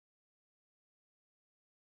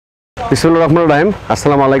বিসমিল্লাহির রহমানির রহিম।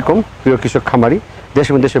 আসসালামু আলাইকুম প্রিয় কৃষক খামারি, দেশ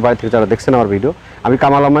এবং দেশের বাইরে থেকে যারা দেখছেন আমার ভিডিও, আমি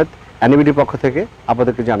কামাল আহমেদ অ্যানিমিটির পক্ষ থেকে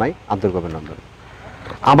আপনাদেরকে জানাই আন্তরিক অভিনন্দন।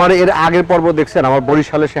 আমার এর আগের পর্ব দেখছেন, আমার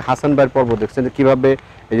বরিশালে সে হাসান ভাইয়ের পর্ব দেখছেন যে কীভাবে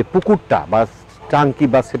এই যে পুকুরটা বা টাঙ্কি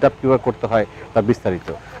বা সেট আপ কীভাবে করতে হয় তার বিস্তারিত।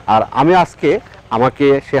 আর আমি আজকে আমাকে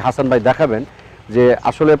সে হাসান ভাই দেখাবেন যে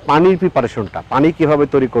আসলে পানির প্রিপারেশনটা, পানি কীভাবে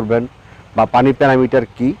তৈরি করবেন বা পানির প্যারামিটার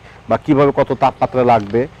কী বা কীভাবে কত তাপমাত্রা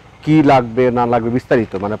লাগবে, কি লাগবে না লাগবে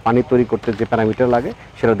বিস্তারিত, মানে পানি তৈরি করতে যে প্যারামিটার লাগে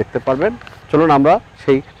সেটা দেখতে পারবেন। চলুন আমরা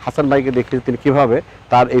সেই হাসান ভাইকে দেখি তিনি কিভাবে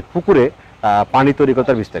তার এই পুকুরে পানি তৈরি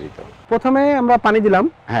করতে বিস্তারিত। প্রথমে আমরা পানি দিলাম।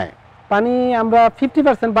 হ্যাঁ, পানি আমরা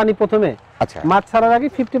 50% পানি প্রথমে, আচ্ছা, মাছ ছাড়ার আগে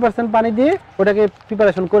 50% পানি দিয়ে ওটাকে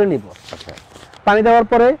প্রিপারেশন করে নিব। আচ্ছা, পানি দেওয়ার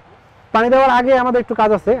পরে, পানি দেওয়ার আগে আমাদের একটু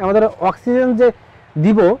কাজ আছে, আমাদের অক্সিজেন যে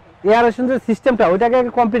দিব, এয়ারেশন যে সিস্টেমটা ওইটাকে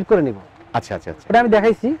আগে কমপ্লিট করে নিব। আচ্ছা আচ্ছা আচ্ছা, ওটা আমি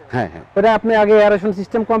দেখাইছি। হ্যাঁ হ্যাঁ, ওটা আপনি আগে এয়ারেশন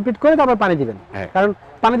সিস্টেম কমপ্লিট করে তারপর পানি দিবেন, কারণ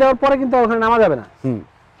পানি দেওয়ার পরে কিন্তু ওখানে নামা যাবে না।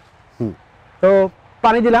 তো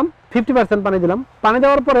পানি দিলাম, 50% পানি দিলাম। পানি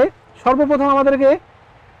দেওয়ার পরে সর্বপ্রথম আমাদেরকে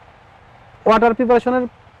ওয়াটার প্রিপারেশনের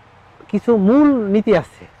কিছু মূল নীতি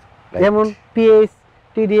আছে, যেমন পিএইচ,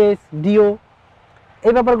 টিডিএস, ডিও,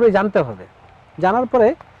 এই ব্যাপারগুলো জানতে হবে। জানার পরে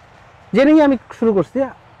জেনেই আমি শুরু করছি।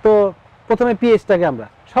 তো প্রথমে পিএইচটাকে আমরা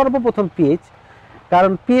সর্বপ্রথম পিএইচ,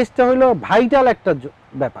 কারণ পিএইচটা হলো ভাইটাল একটা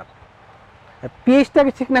ব্যাপার।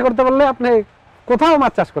 পিএইচটাকে ঠিক না করতে পারলে আপনি কোথাও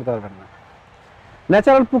মাছ চাষ করতে পারবেন না।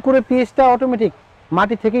 ন্যাচারাল পুকুরে পিএইচটা অটোমেটিক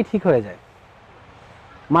মাটি থেকেই ঠিক হয়ে যায়।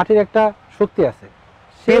 মাটির একটা শক্তি আছে।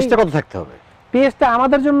 পিএইচটা কত থাকতে হবে? পিএইচটা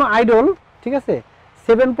আমাদের জন্য আইডল, ঠিক আছে,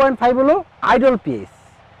 7.5 হলো আইডল পিএইচ,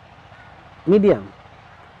 মিডিয়াম।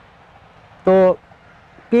 তো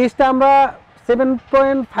পিএইচটা আমরা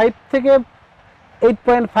 7.5 থেকে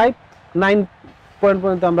 8.5, 9 পয়েন্ট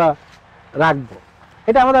পর্যন্ত আমরা রাখবো।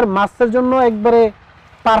 এটা আমাদের মাছের জন্য একবারে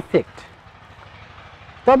পারফেক্ট।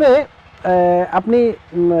 তবে আপনি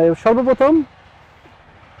সর্বপ্রথম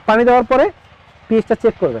পানি দেওয়ার পরে পিএইচটা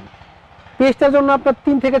চেক করবেন। পিএইচটার জন্য আপনার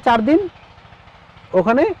 3 থেকে 4 দিন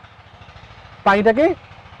ওখানে পানিটাকে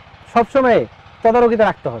সবসময় তদারকিতে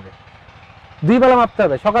রাখতে হবে। 2 বেলা মাপতে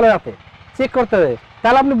হবে, সকালে রাতে চেক করতে হবে।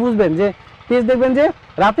 তাহলে আপনি বুঝবেন যে পিএইচ, দেখবেন যে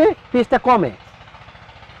রাতে পিএইচটা কমে,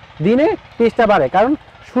 দিনে পিএইচটা বাড়ে। কারণ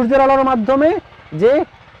সূর্যের আলোর মাধ্যমে যে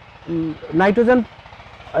নাইট্রোজেন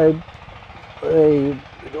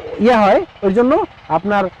ইয়ে হয়, ওই জন্য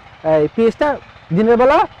আপনার পিএইচটা দিনের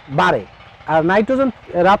বেলা বাড়ে। আর নাইট্রোজেন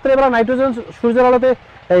রাত্রেবেলা নাইট্রোজেন সূর্যের আলোতে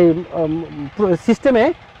এই সিস্টেমে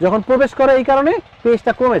যখন প্রবেশ করে, এই কারণে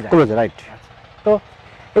পিএইচটা কমে যায়। রাইট। তো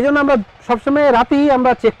এই জন্য আমরা সবসময় রাতেই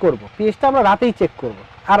আমরা চেক করব, পিএইচটা আমরা রাতেই চেক করব।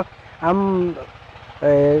 আর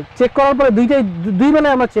চেক করার পরে দুই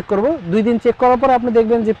বেলায় আমরা চেক করব। 2 দিন চেক করার পরে আপনি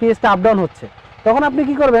দেখবেন যে পিএইচটা আপ ডাউন হচ্ছে, তখন আপনি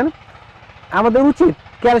কি করবেন, আমাদের উচিত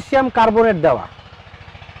ক্যালসিয়াম কার্বনেট দেওয়া।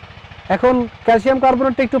 এখন ক্যালসিয়াম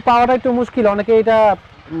কার্বনেটটা একটু পাওয়াটা একটু মুশকিল, অনেকে এটা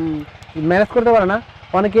ম্যানেজ করতে পারে না।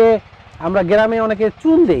 অনেকে আমরা গ্রামে অনেকে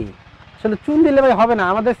চুন দেই, আসলে চুন দিলে ভাই হবে না,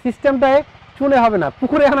 আমাদের সিস্টেমটায় চুনে হবে না।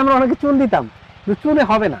 পুকুরে এখন আমরা অনেকে চুন দিতাম, কিন্তু চুনে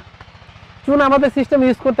হবে না। চুন আমাদের সিস্টেম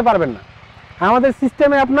ইউজ করতে পারবেন না। আমাদের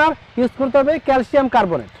সিস্টেমে আপনার ইউজ করতে হবে ক্যালসিয়াম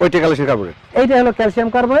কার্বনেট। ওইটা ক্যালসিয়াম কার্বনেট, এইটা হলো ক্যালসিয়াম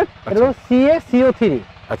কার্বনেট, এটা হলো CaCO3।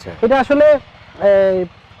 আচ্ছা, এটা আসলে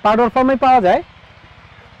পাউডার ফর্মে পাওয়া যায়।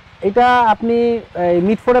 এটা আপনি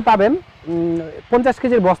মিটফোর্ডে পাবেন, 50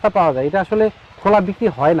 কেজির বস্তা পাওয়া যায়। এটা আসলে খোলা বিক্রি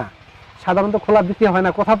হয় না, সাধারণত খোলা বিক্রি হয়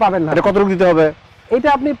না, কোথাও পাবেন না। এটা কত দিতে হবে? এটা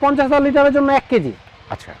আপনি 50,000 লিটারের জন্য 1 কেজি।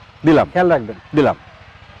 আচ্ছা, দিলাম, খেয়াল রাখবেন। দিলাম।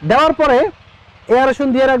 দেওয়ার পরে এয়ারেশন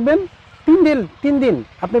দিয়ে রাখবেন 3 দিন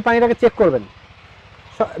আপনি পানিটাকে চেক করবেন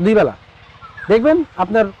 2 বেলা, দেখবেন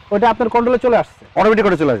আপনার ওটা আপনার কন্ট্রোলে চলে আসছে, অটোমেটিক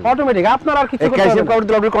করে চলে আসবে। অটোমেটিক, আপনার আর কিছু করতে হবে না। ক্যালসিয়াম কার্বনেট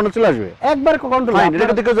দিলে আপনার কন্ট্রোল চলে আসবে, একবার কন্ট্রোল।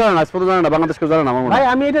 এটা তো কেউ জানে না, স্পষ্ট জানে না, বাংলাদেশ কেউ জানে না আমার মনে হয়। ভাই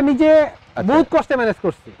আমি এটা নিজে বহুত কষ্টে ম্যানেজ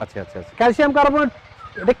করছি। আচ্ছা আচ্ছা আচ্ছা, ক্যালসিয়াম কার্বনেট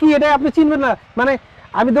এটা কি, এটা আপনি চিনবেন না। মানে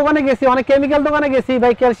আমি দোকানে গেছি, অনেক কেমিক্যাল দোকানে গেছি,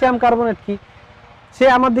 ভাই ক্যালসিয়াম কার্বনেট কি, সে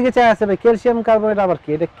আমার দিকে চাই আছে, ভাই ক্যালসিয়াম কার্বনেট আবার কি,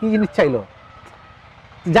 এটা কি জিনিস চাইলো,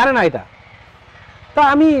 জানে না এটা। তো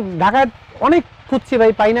আমি ঢাকায় অনেক খুঁজছি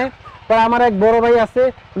ভাই, পাই না। পরে আমার এক বড় ভাই আছে,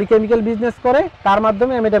 উনি কেমিক্যাল বিজনেস করে, তার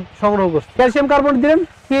মাধ্যমে আমি এটা সংগ্রহ করছি। ক্যালসিয়াম কার্বনেট দিলেন,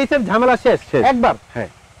 পিএইচ এর ঝামেলা শেষ একবার। হ্যাঁ,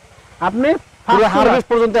 আপনি হারভেস্ট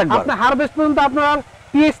পর্যন্ত একবার, আপনি হারভেস্ট পর্যন্ত আপনার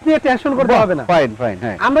পিএইচ নিয়ে টেনশন করতে হবে না। Fine fine.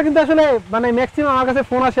 হ্যাঁ, আমরা কিন্তু আসলে মানে ম্যাক্সিমাম আমার কাছে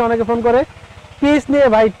ফোন আসে, অনেকে ফোন করে পিএইচ নিয়ে,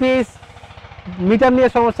 ভাই পিএইচ মিটার নিয়ে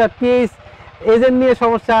সমস্যা, পিএইচ এজেন্ট নিয়ে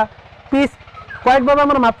সমস্যা। পিএইচ কয়েকভাবে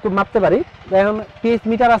আমরা মাপতে পারি। এখন পিএইচ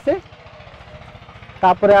মিটার আছে,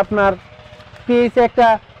 তারপরে আপনার পিএইচ একটা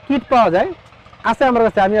কিট পাওয়া যায়, আছে আমার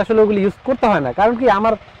কাছে। আমি আসলে ওগুলো ইউজ করতে হয় না, কারণ কি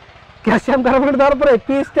আমার ক্যালসিয়াম কার্বনেট দেওয়ার পরে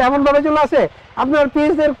পিএইচটা এমন ভাবে চলে আসে, আপনার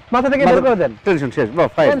পিএইচ এর মাথা থেকে বের করে দেন, টেনশন শেষ। বাহ,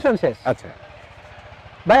 ফাইন, টেনশন শেষ। আচ্ছা,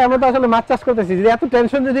 ভাই আমরা তো আসলে মাছ চাষ করতেছি, যদি এত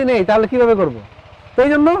টেনশন যদি নেই তাহলে কিভাবে করব? তো এই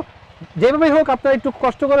জন্য যেভাবে হোক আপনারা একটু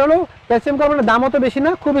কষ্ট করে হলেও ক্যালসিয়াম কার্বনের দামও তো বেশি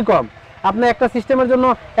না, খুবই কম। আপনি একটা সিস্টেমের জন্য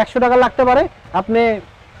 100 টাকা লাগতে পারে, আপনি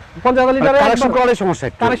 50,000 লিটারে কানেকশন করার সমস্যা,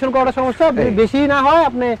 কানেকশন করার সমস্যা বেশি না হয়,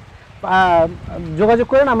 আপনি যোগাযোগ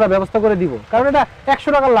করেন, আমরা ব্যবস্থা করে দিব। কারণ এটা 100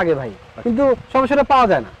 টাকা লাগে ভাই, কিন্তু সমস্যাটা পাওয়া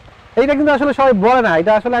যায় না। এইটা কিন্তু আসলে সবাই বলে না,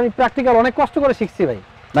 এটা আসলে আমি প্র্যাকটিক্যাল অনেক কষ্ট করে শিখছি ভাই।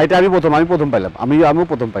 না, এটা আমি প্রথম পাইলাম, আমিও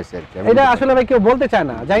প্রথম পাইছি আর কি। এটা আসলে ভাই কেউ বলতে চায়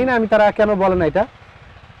না, জানি না আমি তারা কেন বলে না। এটা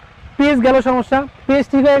পিএইচ গেল সমস্যা, পিএইচ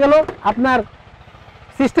ঠিক হয়ে গেল, আপনার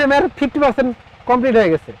সিস্টেমের 50% কমপ্লিট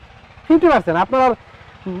হয়ে গেছে। 50% আপনার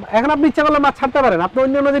এখন আপনি ইচ্ছা করলে মাছ ছাড়তে পারেন। আপনার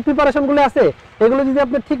অন্যান্য যে প্রিপারেশনগুলো আছে এগুলো যদি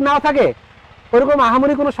আপনার ঠিক নাও থাকে, ওরকম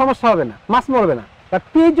আহামরি কোনো সমস্যা হবে না, মাছ মরবে না। বাট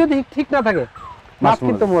পিএইচ যদি ঠিক না থাকে মাছ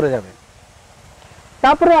কিন্তু মরে যাবে।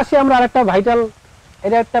 তারপরে আসি আমরা আরেকটা ভাইটাল,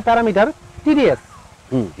 এটা একটা প্যারামিটার টিডিএস।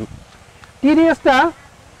 টিডিএসটা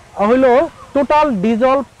হলো টোটাল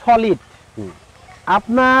ডিজলভ সলিড,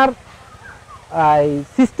 আপনার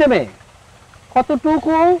সিস্টেমে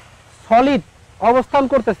কতটুকু সলিড অবস্থান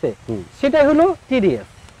করতেছে সেটাই হলো টিডিএস।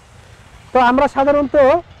 তো আমরা সাধারণত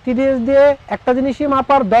টিডিএস দিয়ে একটা জিনিসই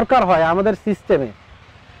মাপার দরকার হয় আমাদের সিস্টেমে,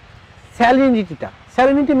 স্যালিনিটিটা।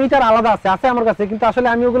 স্যালিনিটি মিটার আলাদা আছে আমার কাছে, কিন্তু আসলে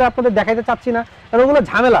আমি ওগুলো আপনাদের দেখাইতে চাচ্ছি না, কারণ ওগুলো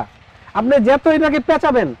ঝামেলা। আপনি যত এটাকে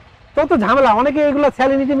পেঁচাবেন তত ঝামেলা। অনেকে এগুলো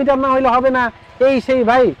স্যালিনিটি মিটার না হইলে হবে না, এই সেই।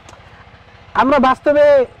 ভাই আমরা বাস্তবে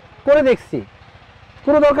করে দেখছি,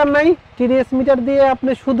 কোনো দরকার নাই। টিডিএস মিটার দিয়ে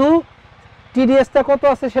আপনি শুধু টিডিএসটা কত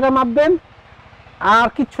আছে সেটা মাপবেন, আর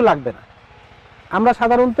কিচ্ছু লাগবে না। আমরা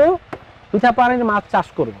সাধারণত মিঠা পানির মাছ চাষ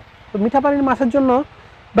করব। তো মিঠা পানির মাছের জন্য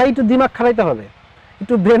ভাই একটু দিমাগ খাটাইতে হবে,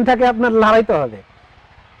 একটু ব্রেনটাকে আপনার লড়াইতে হবে।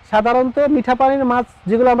 সাধারণত মিঠা পানির মাছ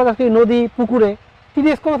যেগুলো আমরা চাষ করি নদী পুকুরে,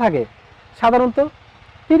 টিডিএস কত থাকে? সাধারণত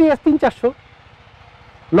টিডিএস 300-400।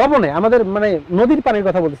 লবণে আমাদের মানে নদীর পানির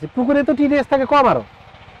কথা বলতেছি, পুকুরে তো টিডিএস থাকে কম আরও।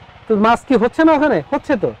 তো মাছ কি হচ্ছে না ওখানে?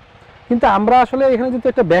 হচ্ছে তো। কিন্তু আমরা আসলে এখানে যেহেতু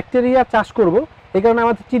একটা ব্যাকটেরিয়া চাষ করব, এই কারণে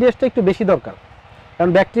আমাদের টিডিএসটা একটু বেশি দরকার,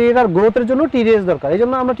 কারণ ব্যাকটেরিয়ার গ্রোথের জন্য টিডিএস দরকার। এই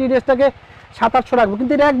জন্য আমরা টিডিএসটাকে 700-800 রাখবো,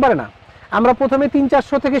 কিন্তু এটা একবারে না। আমরা প্রথমে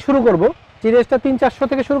 300-400 থেকে শুরু করব, টিডিএসটা 300-400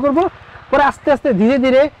 থেকে শুরু করব, পরে আস্তে আস্তে ধীরে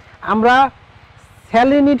ধীরে আমরা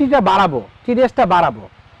স্যালিনিটিটা বাড়াবো, টিডিএসটা বাড়াবো,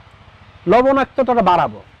 লবণাক্তটা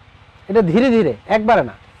বাড়াবো। এটা ধীরে ধীরে, একবারে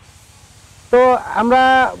না। তো আমরা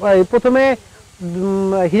প্রথমে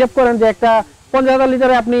হিসাব করেন যে একটা 50,000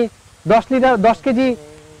 লিটারে আপনি 10 কেজি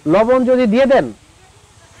লবণ যদি দিয়ে দেন,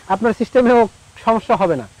 আপনার সিস্টেমেও সমস্যা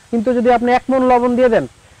হবে না। কিন্তু যদি আপনি 1 মণ লবণ দিয়ে দেন,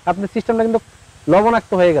 আপনার সিস্টেমটা কিন্তু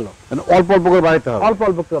লবণাক্ত হয়ে গেল। অল্প অল্প করে বাড়াইতে হবে, অল্প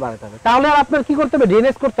অল্প করে বাড়াতে হবে। তাহলে আর আপনার কি করতে হবে?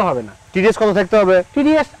 ড্রেনেজ করতে হবে না। টিডিএস কত থাকতে হবে?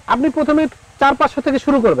 টিডিএস আপনি প্রথমে 400-500 থেকে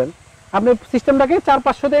শুরু করবেন, আপনি সিস্টেমটাকে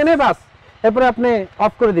 400-500-তে এনে বাস, এরপরে আপনি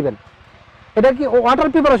অফ করে দিবেন। এটা কি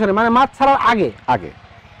ওয়াটার প্রিপারেশনে, মানে মাছ ছাড়ার আগে।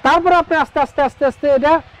 তারপরে আপনি আস্তে আস্তে আস্তে আস্তে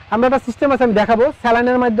এটা আমরা একটা সিস্টেম আছে, আমি দেখাবো।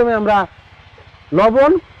 স্যালাইনের মাধ্যমে আমরা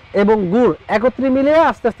লবণ এবং গুড় একত্রে মিলিয়ে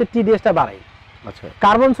আস্তে আস্তে টিডিএসটা বাড়াই। আচ্ছা,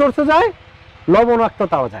 কার্বন সোর্সও যায়,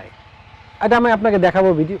 লবণাক্ততাও যায়। এটা আমি আপনাকে দেখাবো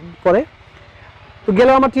ভিডিও পরে। তো গেল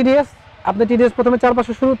আমার টিডিএস। আপনি টিডিএস প্রথমে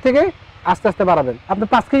 400-500 শুরু থেকে আস্তে আস্তে বাড়াবেন। আপনি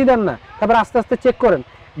 5 কেজি দেন না, তারপর আস্তে আস্তে চেক করেন।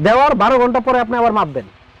 দেওয়ার 12 ঘন্টা পরে আপনি আবার মাপবেন।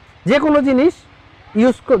 যে কোনো জিনিস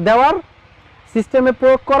দেওয়ার সিস্টেমে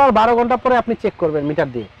প্রয়োগ করার 12 ঘন্টা পরে আপনি চেক করবেন মিটার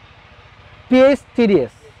দিয়ে, পিএইচ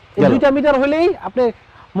টিডিএস। এই দুইটা মিটার হলেই আপনি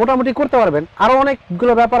মোটামুটি করতে পারবেন। আরো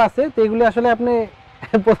অনেকগুলো ব্যাপার আছে, তো এগুলো আসলে আপনি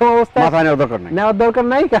প্রথম অবস্থায় নেওয়ার দরকার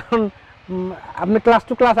নাই, কারণ আপনি ক্লাস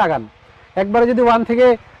টু ক্লাস আগান। একবারে যদি 1 থেকে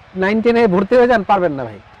 9-10-এ ভর্তি হয়ে যান, পারবেন না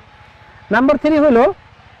ভাই। নাম্বার 3 হলো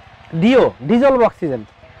ডিজলভ অক্সিজেন।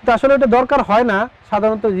 তো আসলে এটা দরকার হয় না,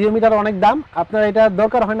 সাধারণত জিওমিটার অনেক দাম, আপনার এটা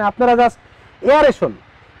দরকার হয় না। আপনারা জাস্ট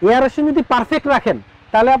এয়ারেশন যদি পারফেক্ট রাখেন,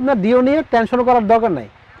 তাহলে আপনার ডিও নিয়ে টেনশন করার দরকার নাই।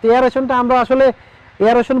 তো এয়ারেশনটা আমরা আসলে,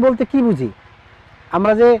 এয়ারেশন বলতে কি বুঝি?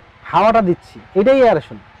 আমরা যে হাওয়াটা দিচ্ছি এটাই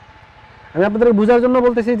এয়ারেশন। আমি আপনাদের বোঝার জন্য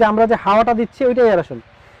বলতেছি যে আমরা যে হাওয়াটা দিচ্ছি ওইটাই এয়ারেশন।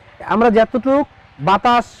 আমরা যতটুকু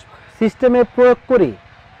বাতাস সিস্টেমে প্রয়োগ করি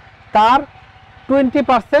তার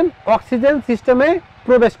 20% অক্সিজেন সিস্টেমে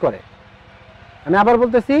প্রবেশ করে। আমি আবার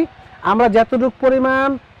বলতেছি, আমরা যতটুকু পরিমাণ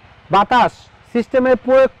বাতাস সিস্টেমে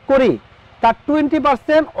প্রয়োগ করি তার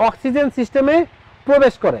 20% অক্সিজেন সিস্টেমে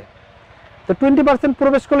প্রবেশ করে। তো 20%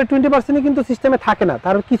 প্রবেশ করলে 20%ই কিন্তু সিস্টেমে থাকে না,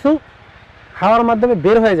 তার কিছু হাওয়ার মাধ্যমে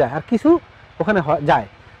বের হয়ে যায়, আর কিছু ওখানে যায়,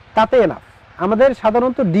 তাতে এনাফ। আমাদের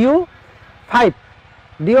সাধারণত ডিও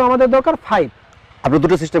আমাদের দরকার 5। আপনি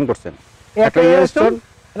দুটো সিস্টেম করছেন,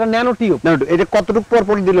 একটা ন্যানো টিউব। এটা কতটুকু পর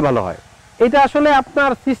পর দিলে ভালো হয়? এটা আসলে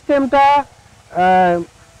আপনার সিস্টেমটা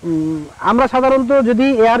আমরা সাধারণত যদি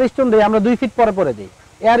এয়ার স্টোন দিই, আমরা 2 ফিট পরে পরে দিই।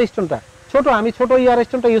 এয়ার স্টোনটা ছোট, আমি ছোট এয়ার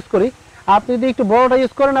স্টোনটা ইউজ করি। আপনি যদি একটু বড়টা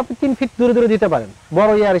ইউজ করেন, আপনি 3 ফিট দূরে দূরে দিতে পারেন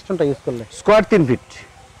বড় এয়ার স্টোনটা ইউজ করলে। Square 3 fit,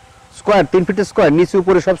 square 3 fit square নিচে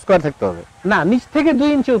উপরে সব স্কয়ার থাকতে হবে? না, নিচ থেকে 2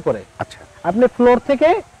 ইঞ্চি উপরে। আচ্ছা, আপনি ফ্লোর থেকে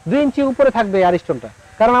 2 ইঞ্চি উপরে থাকবে এয়ার স্টোনটা,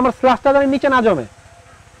 কারণ আমার স্লাশটা যেন নিচে না জমে।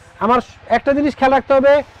 আমার একটা জিনিস খেয়াল রাখতে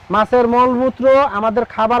হবে, মাছের মলমূত্র, আমাদের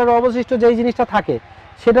খাবারের অবশিষ্ট যেই জিনিসটা থাকে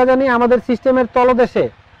সেটা জানি আমাদের সিস্টেমের তলদেশে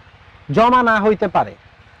জমা না হইতে পারে।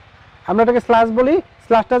 আমরা এটাকে স্লাশ বলি,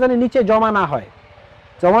 স্লাশটা জানি নিচে জমা না হয়।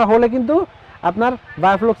 জমা হলে কিন্তু আপনার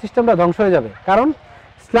বায়োফ্লক সিস্টেমটা ধ্বংস হয়ে যাবে, কারণ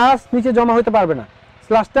স্লাশ নিচে জমা হইতে পারবে না।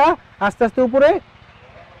 স্লাশটা আস্তে আস্তে উপরে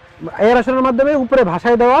এয়ারেশনের মাধ্যমে উপরে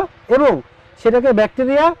ভাসায় দেওয়া এবং সেটাকে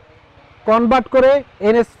ব্যাকটেরিয়া কনভার্ট করে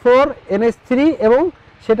NH4 NH3 এবং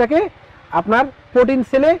সেটাকে আপনার প্রোটিন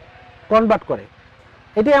সেলে কনভার্ট করে।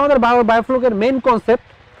 এটাই আমাদের বায়োফ্লকের মেইন কনসেপ্ট,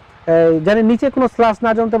 জানি নিচে কোনো স্লাশ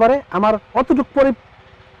না জমতে পারে। আমার অতটুকু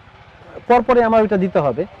পরপরে আমার ওইটা দিতে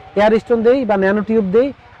হবে, এয়ার স্টোন দেই বা ন্যানো টিউব দেই,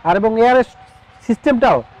 আর এবং এয়ার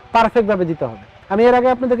সিস্টেমটাও পারফেক্টভাবে দিতে হবে। আমি এর আগে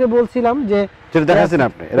আপনাদেরকে বলছিলাম যে দেখাচ্ছেন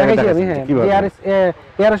আপনি,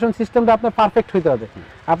 এয়ারেশন সিস্টেমটা আপনার পারফেক্ট হইতে হবে।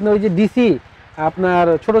 আপনি ওই যে ডিসি আপনার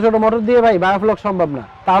ছোট ছোট মোটর দিয়ে ভাই বায়োফ্লক সম্ভব না।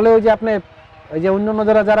 তাহলে ওই যে আপনি ওই যে অন্যান্য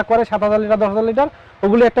যারা করে 7,000 লিটার 10,000 লিটার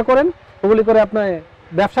ওগুলি একটা করেন, ওগুলি করে আপনার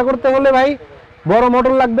ব্যবসা করতে হলে ভাই বড়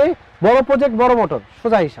মোটর লাগবে, বড় প্রজেক্ট বড় মোটর,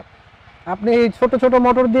 সোজা হিসাব। আপনি এই ছোট ছোট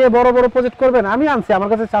মোটর দিয়ে বড় বড় প্রজেক্ট করবেন, আমি আনছি, আমার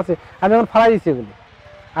কাছে আছে, আমি এখন ফালাই দিচ্ছি এগুলি।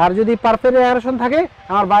 আর যদি পারফেক্ট এয়ারেশন থাকে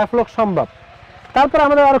আমার বায়োফ্লক সম্ভব। তারপর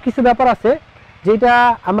আমাদের আরও কিছু ব্যাপার আছে যেটা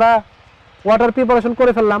আমরা ওয়াটার প্রিপারেশন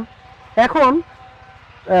করে ফেললাম। এখন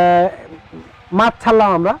মাছ ছাড়লাম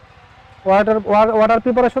আমরা, ওয়াটার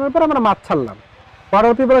প্রিপারেশনের পর আমরা মাছ ছাড়লাম।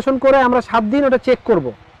 ওয়াটার প্রিপারেশন করে আমরা 7 দিন ওটা চেক করব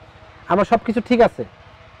আমরা সব কিছু ঠিক আছে।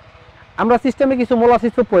 আমরা সিস্টেমে কিছু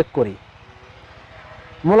মোলাসিসও প্রয়োগ করি।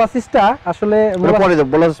 মোলাসিসটা আসলে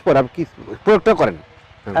প্রয়োগটা করেন,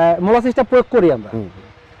 মোলাসিসটা প্রয়োগ করি আমরা,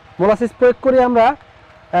 মোলাসিস প্রয়োগ করি আমরা।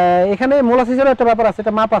 এখানে মোলাসিসেরও একটা ব্যাপার আছে,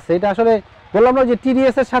 এটা মাপ আছে। এটা আসলে বললাম না যে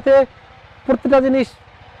TDS এর সাথে প্রত্যেকটা জিনিস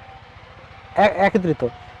একত্রিত।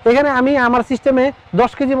 এখানে আমি আমার সিস্টেমে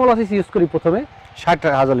 10 কেজি মোলাসিস ইউজ করি। প্রথমে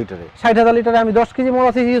 60,000 লিটারে 60,000 লিটারে আমি 10 কেজি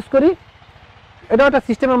মোলাসিস ইউজ করি। এটা একটা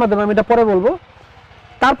সিস্টেমের মাধ্যমে, আমি এটা পরে বলবো।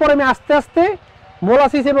 তারপরে আমি আস্তে আস্তে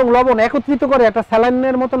মোলাসিস এবং লবণ একত্রিত করে একটা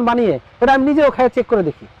স্যালাইনের মতন বানিয়ে ওটা আমি নিজেও খায় চেক করে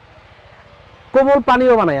দেখি। কোমল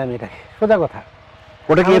পানিও বানাই আমি এটাকে, সোজা কথা।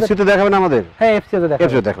 ওটা কি এফসিতে দেখাবেন আমাদের? হ্যাঁ, এফসিতে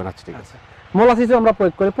দেখাবেন। আচ্ছা, ঠিক আছে। মোলাসিসও আমরা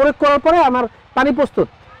প্রয়োগ করি। প্রয়োগ করার পরে আমার পানি প্রস্তুত।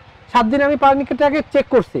 7 দিন আমি পানিটাকে চেক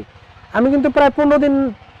করছি। আমি কিন্তু প্রায় 15 দিন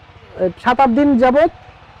 7-8 দিন যাবত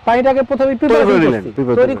পানিটাকে প্রথমে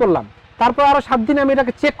তৈরি করলাম। তারপর আরো 7 দিন আমি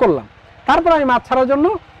এটাকে চেক করলাম। তারপর আমি মাছ ছাড়ার জন্য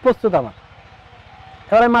প্রস্তুত আমার।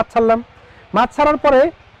 এবার আমি মাছ ছাড়লাম। মাছ ছাড়ার পরে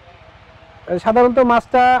সাধারণত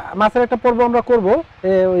মাছের একটা পর্ব আমরা করব,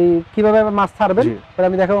 ওই কিভাবে মাছ ছাড়বেন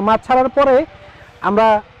আমি দেখাবো। মাছ ছাড়ার পরে আমরা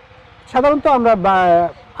সাধারণত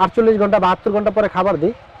 48 ঘন্টা 72 ঘন্টা পরে খাবার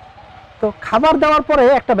দিই। তো খাবার দেওয়ার পরে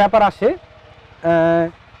একটা ব্যাপার আসে,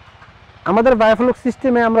 আমাদের বায়োফ্লক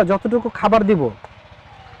সিস্টেমে আমরা যতটুকু খাবার দিব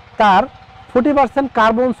তার 40%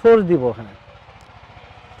 কার্বন সোর্স দিব ওখানে,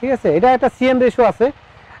 ঠিক আছে। এটা একটা CN রেশিও আছে।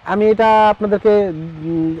 আমি এটা আপনাদেরকে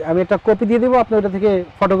আমি একটা কপি দিয়ে দিব, আপনি ওটা থেকে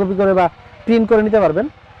ফটোকপি করে বা প্রিন্ট করে নিতে পারবেন।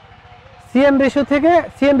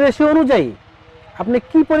 CN রেশিও অনুযায়ী আপনি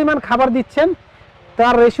কি পরিমাণ খাবার দিচ্ছেন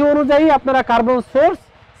তার রেশিও অনুযায়ী আপনারা কার্বন সোর্স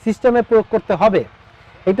সিস্টেমে প্রয়োগ করতে হবে।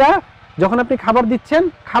 এটা যখন আপনি খাবার দিচ্ছেন,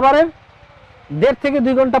 খাবারের 1.5 থেকে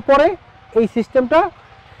 2 ঘন্টা পরে এই সিস্টেমটা,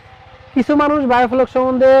 কিছু মানুষ বায়োফ্লক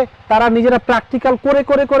সম্বন্ধে তারা নিজেরা প্র্যাকটিক্যাল করে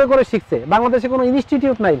করে করে করে শিখছে। বাংলাদেশে কোনো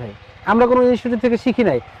ইনস্টিটিউট নাই ভাই, আমরা কোনো ইনস্টিটিউট থেকে শিখি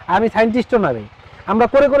নাই, আমি সায়েন্টিস্টও না ভাই, আমরা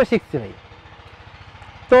করে করে শিখছি ভাই।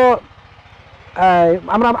 তো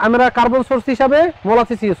আমরা কার্বন সোর্স হিসাবে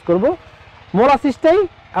মোলাসিস ইউজ করব। মোলাসিসটাই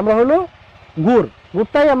আমরা হলো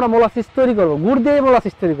গুড়টাই আমরা মোলাসিস তৈরি করব, গুড় দিয়ে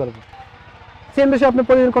মোলাসিস তৈরি করব। সেম বিষয়ে আপনি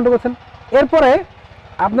প্রতিদিন কন্ট্রোল করছেন। এরপরে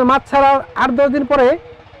আপনার মাছ ছাড়ার 8-10 দিন পরে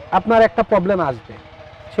আপনার একটা প্রবলেম আসবে,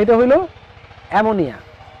 সেটা হইল অ্যামোনিয়া।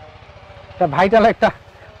 এটা ভাইটাল একটা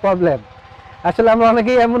প্রবলেম। আসলে আমরা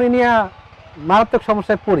অনেকেই অ্যামোনিয়া মারাত্মক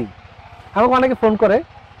সমস্যায় পড়ি, আমাকে অনেকে ফোন করে,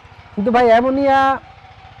 কিন্তু ভাই অ্যামোনিয়া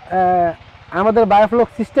আমাদের বায়োফ্লক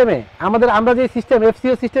সিস্টেমে আমরা যে সিস্টেম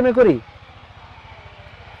F.C.O সিস্টেমে করি,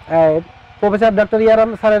 প্রফেসর ডক্টর ইয়ারাম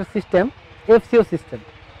স্যারের সিস্টেম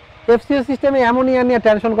F.C.O সিস্টেমে অ্যামোনিয়া নিয়ে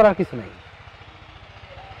টেনশন করার কিছু নাই।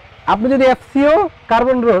 আপনি যদি F.C.O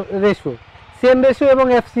carbon ratio, CN ratio এবং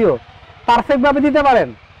F.C.O পারফেক্টভাবে দিতে পারেন,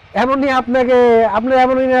 আপনার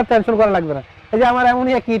অ্যামোনিয়া টেনশন করা লাগবে না। এই যে আমার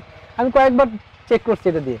অ্যামোনিয়া কিট আমি কয়েকবার চেক করছি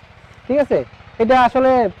এটা দিয়ে, ঠিক আছে। এটা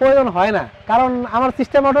আসলে প্রয়োজন হয় না, কারণ আমার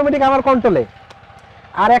সিস্টেম অটোমেটিক আমার কন্ট্রোলে।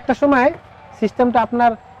 আর একটা সময় সিস্টেমটা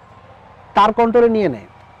আপনার তার কন্ট্রোলে নিয়ে নেয়।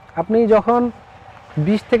 আপনি যখন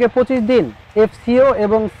 20 থেকে 25 দিন F.C.O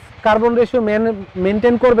এবং কার্বন রেশিও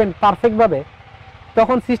মেনটেন করবেন পারফেক্টভাবে,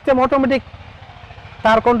 তখন সিস্টেম অটোমেটিক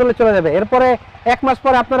তার কন্ট্রোলে চলে যাবে। এরপরে 1 মাস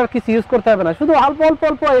পরে আপনার আর কিছু ইউজ করতে হবে না, শুধু অল্প অল্প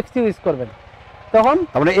অল্প এফসিও ইউজ করবেন। তখন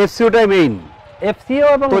মানে এফসিওটাই মেইন, এফসিও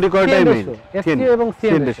এবং তৈরি করাটাই মেইন, এফসিও এবং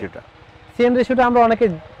সিএন রেশিওটা। সিএন রেশিওটা আমরা অনেকে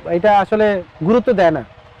এটা আসলে গুরুত্ব দেয় না,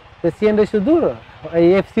 যে সিএন রেশিও দূর, এই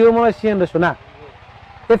এফসিও মানে সিএন রেশিও না,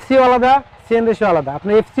 এফসিও আলাদা, সিএন রেশিও আলাদা।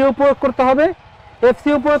 আপনি এফসিও প্রয়োগ করতে হবে।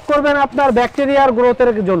 এফসিও প্রয়োগ করবেন আপনার ব্যাকটেরিয়ার গ্রোথের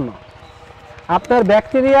জন্য, আপনার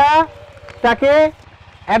ব্যাকটেরিয়াটাকে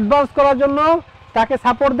অ্যাডভান্স করার জন্য, তাকে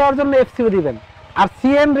সাপোর্ট দেওয়ার জন্য এফসিও দিবেন। আর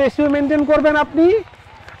সিএন রেশিও মেনটেন করবেন আপনি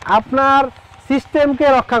আপনার সিস্টেমকে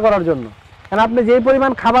রক্ষা করার জন্য। কারণ আপনি যেই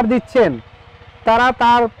পরিমাণ খাবার দিচ্ছেন তারা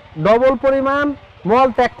তার ডবল পরিমাণ মল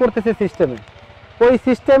ত্যাগ করতেছে সিস্টেমে। ওই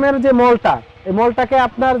সিস্টেমের যে মলটা, এই মলটাকে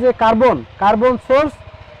আপনার যে কার্বন সোর্স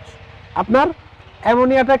আপনার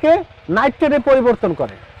অ্যামোনিয়াটাকে নাইট্রেটে পরিবর্তন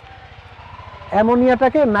করে,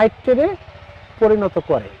 অ্যামোনিয়াটাকে নাইট্রেটে পরিণত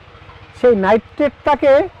করে। সেই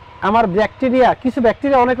নাইট্রেটটাকে আমার ব্যাকটেরিয়া, কিছু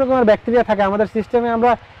ব্যাকটেরিয়া, অনেক রকমের ব্যাকটেরিয়া থাকে আমাদের সিস্টেমে,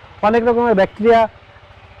 আমরা অনেক রকমের ব্যাকটেরিয়া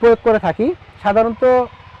প্রয়োগ করে থাকি। সাধারণত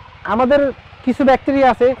আমাদের কিছু ব্যাকটেরিয়া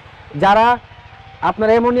আছে যারা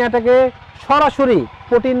আপনার অ্যামোনিয়াটাকে সরাসরি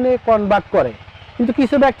প্রোটিনে কনভার্ট করে, কিন্তু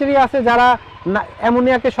কিছু ব্যাকটেরিয়া আছে যারা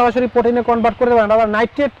অ্যামোনিয়াকে সরাসরি প্রোটিনে কনভার্ট করতে পারে না, আবার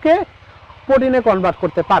নাইট্রেটকে প্রোটিনে কনভার্ট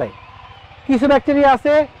করতে পারে। কিছু ব্যাকটেরিয়া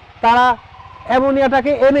আছে তারা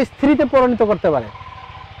অ্যামোনিয়াটাকে NH3-তে পরিণত করতে পারে,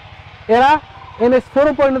 এরা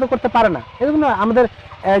NH4-ও পরিণত করতে পারে না। এরকম আমাদের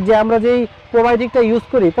যে আমরা যেই প্রোবায়োটিকটা ইউজ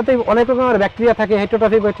করি তাতে অনেক রকমের ব্যাকটেরিয়া থাকে,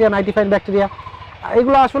 হেটেরোট্রফিক ব্যাকটেরিয়া, নাইট্রিফাইন ব্যাকটেরিয়া।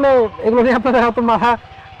 এগুলো আসলে এগুলো নিয়ে আপনারা হয়তো মাথা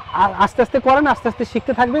আস্তে আস্তে করেন, আস্তে আস্তে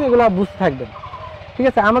শিখতে থাকবেন, এগুলো বুঝতে থাকবেন, ঠিক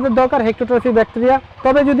আছে। আমাদের দরকার হেটেরোট্রফিক ব্যাকটেরিয়া।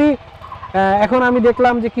 তবে যদি এখন আমি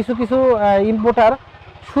দেখলাম যে কিছু কিছু ইম্পোর্টার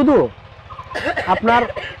শুধু আপনার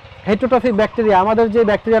হেটেরোট্রফিক ব্যাকটেরিয়া, আমাদের যে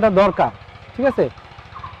ব্যাকটেরিয়াটা দরকার, ঠিক আছে,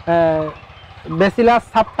 ব্যাসিলাস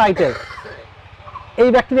সাবটাইটাস, এই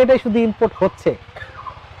ব্যাকটেরিয়াটাই শুধু ইম্পোর্ট হচ্ছে।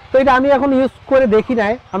 তো এটা আমি এখন ইউজ করে দেখি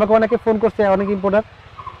নাই, আমাকে অনেকে ফোন করছে, অনেক ইম্পোর্টার।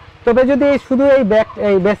 তবে যদি শুধু এই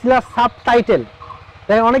ব্যাসিলাস সাবটাইটেল,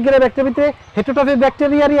 অনেকগুলো ব্যাকটেরিয়াতে হেটেরোট্রফিক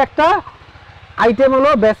ব্যাকটেরিয়ারই একটা আইটেম হলো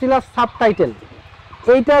ব্যাসিলাস সাবটাইটেল।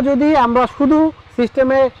 এইটা যদি আমরা শুধু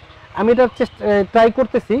সিস্টেমে, আমি এটা ট্রাই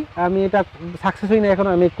করতেছি, আমি এটা সাকসেস হই না এখন,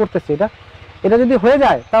 আমি করতেছি এটা যদি হয়ে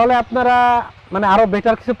যায় তাহলে আপনারা মানে আরও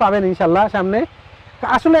বেটার কিছু পাবেন ইনশাল্লাহ সামনে।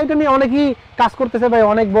 আসলে এটা নিয়ে অনেকেই কাজ করতেছে ভাই,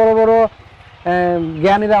 অনেক বড় বড়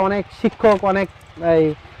জ্ঞানীরা, অনেক শিক্ষক, অনেক এই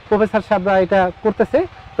প্রফেসর সাহেবরা এটা করতেছে।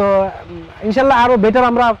 তো ইনশাল্লাহ আরও বেটার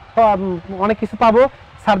আমরা অনেক কিছু পাবো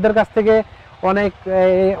স্যারদের কাছ থেকে। অনেক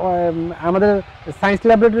আমাদের সায়েন্স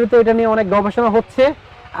ল্যাবরেটরিতে এটা নিয়ে অনেক গবেষণা হচ্ছে,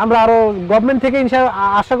 আমরা আরও গভর্নমেন্ট থেকে ইনশাল্লাহ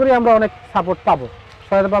আশা করি আমরা অনেক সাপোর্ট পাবো,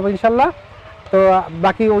 সহায়তা পাবো ইনশাল্লাহ। তো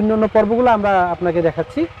বাকি অন্যান্য পর্বগুলো আমরা আপনাকে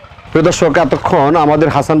দেখাচ্ছি। প্রিয় দর্শক, এতক্ষণ আমাদের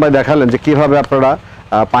হাসান ভাই দেখালেন যে কিভাবে আপনারা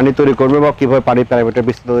পানি তৈরি করবেন বা কিভাবে পানি প্যারামিটার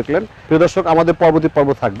বিস্তৃত দেখলেন। প্রিয় দর্শক, আমাদের পরবর্তী পর্ব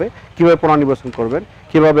থাকবে কিভাবে পোনা নির্বাচন করবেন,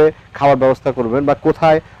 কিভাবে খাওয়ার ব্যবস্থা করবেন বা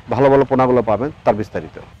কোথায় ভালো ভালো পোনাগুলো পাবেন তার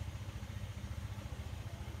বিস্তারিত।